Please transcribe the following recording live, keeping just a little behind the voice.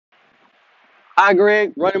Hi,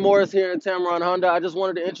 Greg. Ronnie Morris here at Tameron Honda. I just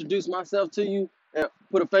wanted to introduce myself to you and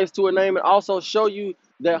put a face to a name and also show you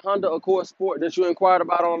that Honda Accord Sport that you inquired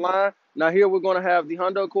about online. Now, here we're going to have the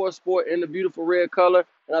Honda Accord Sport in the beautiful red color.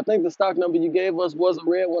 And I think the stock number you gave us was a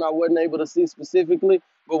red one I wasn't able to see specifically.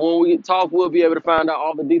 But when we talk, we'll be able to find out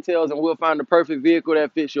all the details and we'll find the perfect vehicle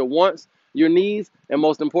that fits your wants, your needs, and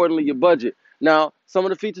most importantly, your budget. Now, some of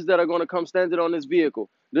the features that are going to come standard on this vehicle.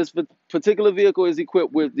 This particular vehicle is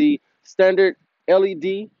equipped with the standard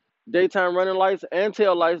LED daytime running lights and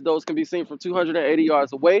tail lights. Those can be seen from 280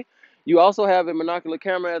 yards away. You also have a monocular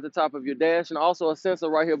camera at the top of your dash and also a sensor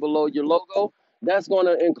right here below your logo. That's going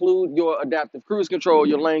to include your adaptive cruise control,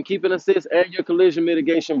 your lane keeping assist, and your collision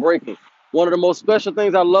mitigation braking. One of the most special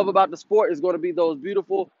things I love about the Sport is going to be those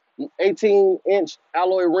beautiful 18-inch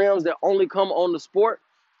alloy rims that only come on the Sport.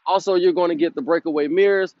 Also, you're going to get the breakaway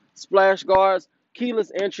mirrors, splash guards,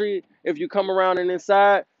 keyless entry. If you come around and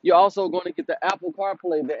inside, you're also going to get the Apple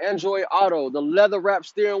CarPlay, the Android Auto, the leather wrapped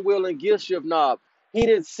steering wheel and gear shift knob,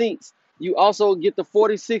 heated seats. You also get the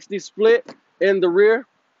 40/60 split in the rear,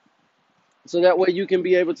 so that way you can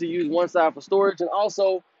be able to use one side for storage. And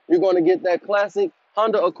also, you're going to get that classic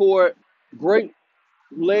Honda Accord, great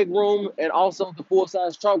leg room, and also the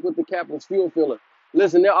full-size trunk with the capless fuel filler.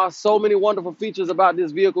 Listen, there are so many wonderful features about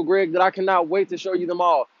this vehicle, Greg, that I cannot wait to show you them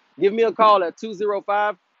all. Give me a call at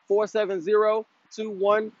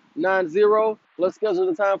 205-470-2190. Let's schedule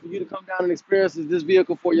the time for you to come down and experience this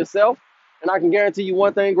vehicle for yourself. And I can guarantee you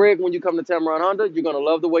one thing, Greg, when you come to Tameron Honda, you're going to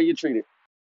love the way you're treated.